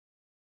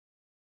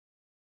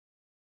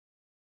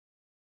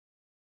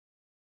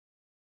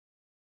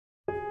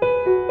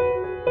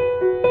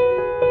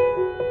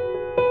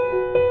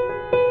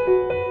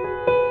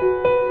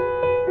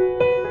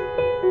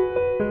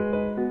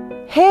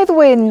Hedd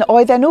Wyn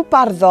oedd enw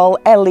barddol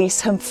Elis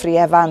Humphrey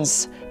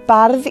Evans,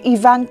 bardd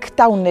ifanc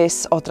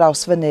dawnus o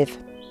draws fynydd.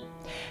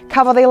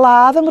 Cafodd ei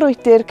ladd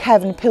ymrwydir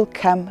cefn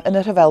Pilcam yn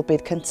y Rhyfel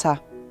Byd Cyntaf.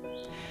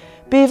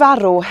 Bu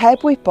farw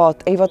heb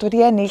wybod ei fod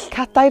wedi ennill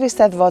cadair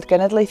Eisteddfod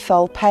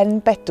Genedlaethol Pen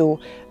Bedw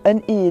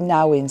yn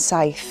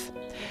 1917.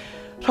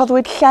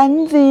 Rhoddwyd llen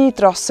ddu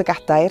dros y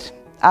gadair,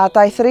 a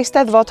daeth yr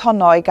Eisteddfod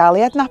honno i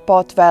gael ei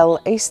adnabod fel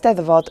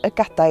Eisteddfod y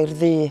Gadair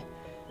Ddu.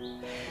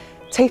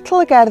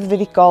 Teitl y gerdd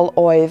fuddigol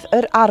oedd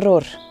Yr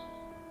Arwr.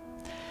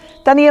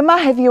 Da ni yma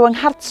heddiw yng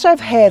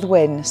nghartref Hedd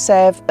Wyn,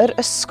 sef yr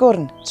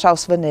Ysgwrn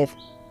traws fynydd.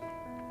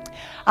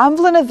 Am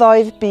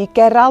flynyddoedd bu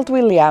Gerald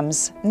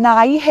Williams,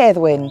 nai Hedd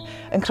Wyn,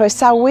 yn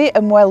croesawu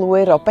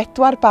ymwelwyr o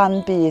 4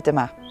 ban byd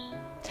yma.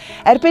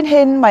 Erbyn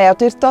hyn mae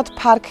awdurdod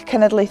Parc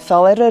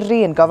Cenedlaethol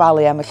Eryri yn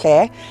gofalu am y lle,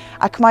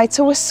 ac mae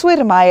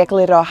tywyswyr yma i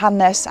egluro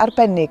hanes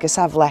arbennig y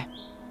safle.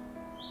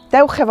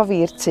 Dewch efo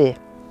fi i'r tŷ.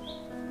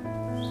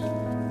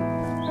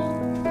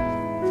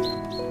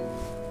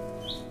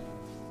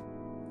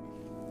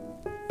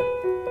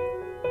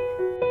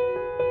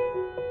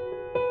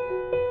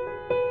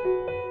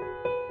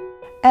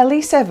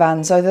 Elis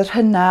Evans oedd yr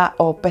hynna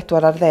o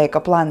 40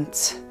 o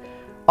blant,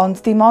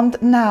 ond dim ond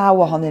 9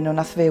 ohonyn nhw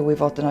nath fyw i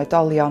fod yn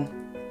oedolion.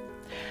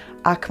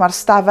 Ac mae'r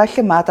stafell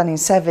yma da ni'n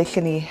sefyll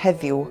yn ei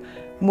heddiw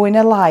mwy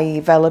neu lai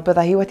fel y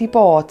bydda hi wedi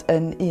bod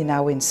yn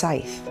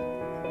 1917.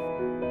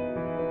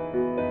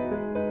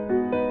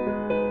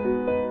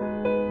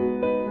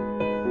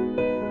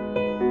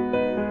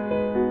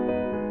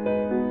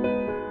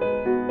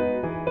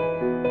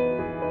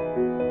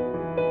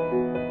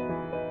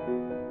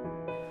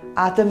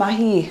 A dyma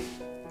hi,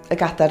 y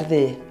Gadair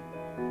Ddu.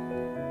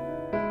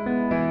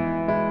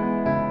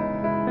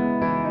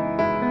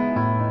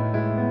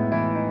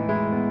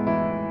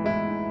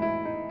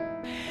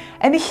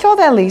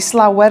 Enillodd Elis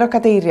lawer o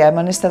gadeiriau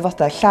mewn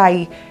eisteddfodau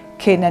llai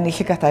cyn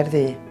ennill y Gadair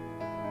Ddu.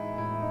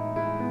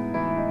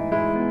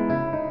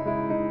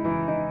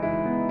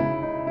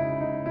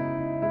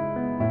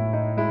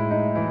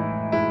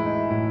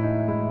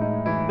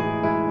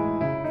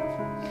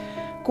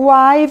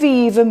 Gwae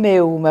fi fy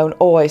myw mewn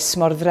oes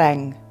mor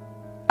ddreng,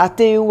 a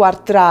diw ar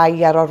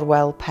drai ar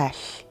orwel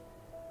pell.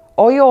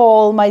 O'i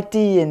ôl mae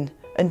dyn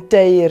yn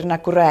deir na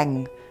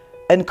gwreng,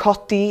 yn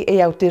codi ei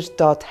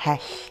awdurdod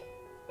hell.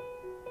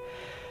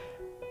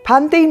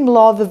 Pan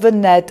deimlodd y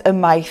fyned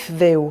ymaith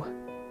ddiw,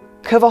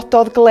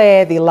 cyfododd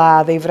gledd i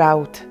ladd ei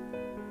frawd.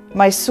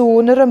 Mae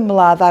sŵn yr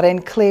ymladd ar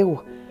ein cliw,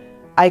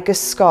 a'i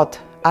gysgod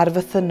ar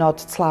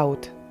fythynod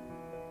tlawd.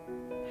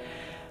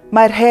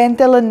 Mae'r hen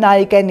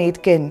delynau genid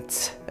gynt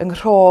yng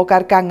nghrog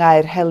ar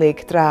gangau'r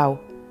helig draw,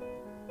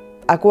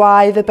 a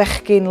gwaed y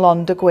bechgyn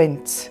lond y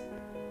gwynt,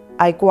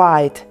 a'i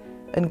gwaed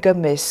yn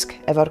gymysg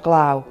efo'r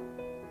glaw.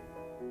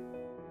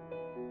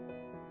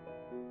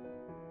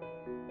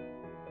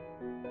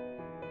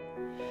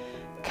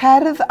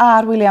 Cerdd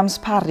ar Williams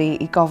Parry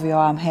i gofio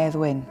am Hedd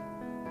Wyn.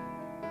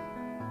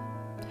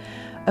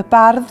 Y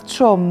bardd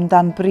trwm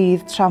dan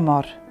bridd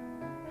tramor,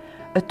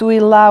 y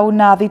dwylaw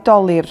na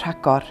ddidoli'r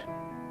rhagor,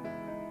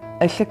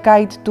 y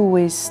llygaid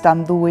dwys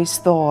dan ddwys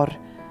ddor,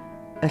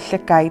 y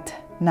llygaid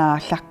na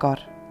llagor.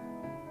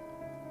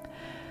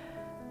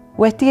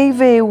 Wedi ei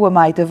fyw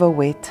ymae dy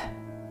fywyd,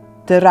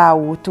 dy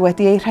rawd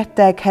wedi ei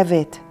rhedeg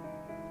hefyd.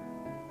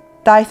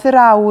 Daeth yr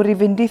awr i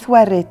fynd i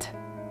thweryd,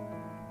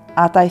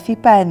 a daeth i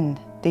ben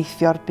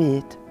deithio'r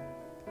byd.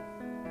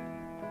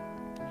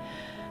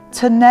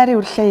 Tyner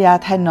yw'r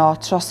lleiad heno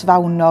tros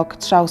fawnog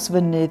traws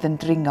fynydd yn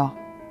dringo.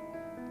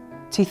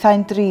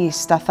 Tithau'n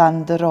drist a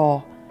than dy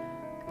ro,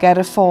 ger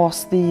y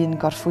ffos ddyn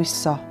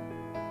gorffwyso.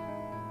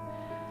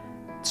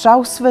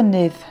 Traws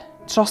fynydd,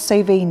 tros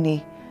ei feini,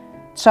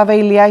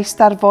 trafeiliais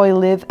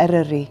darfoelydd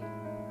Eryri.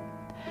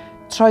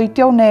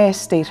 Troedio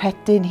wnest ei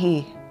rhedyn hi,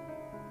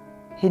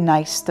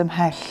 hunaist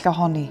ymhell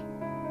ohoni.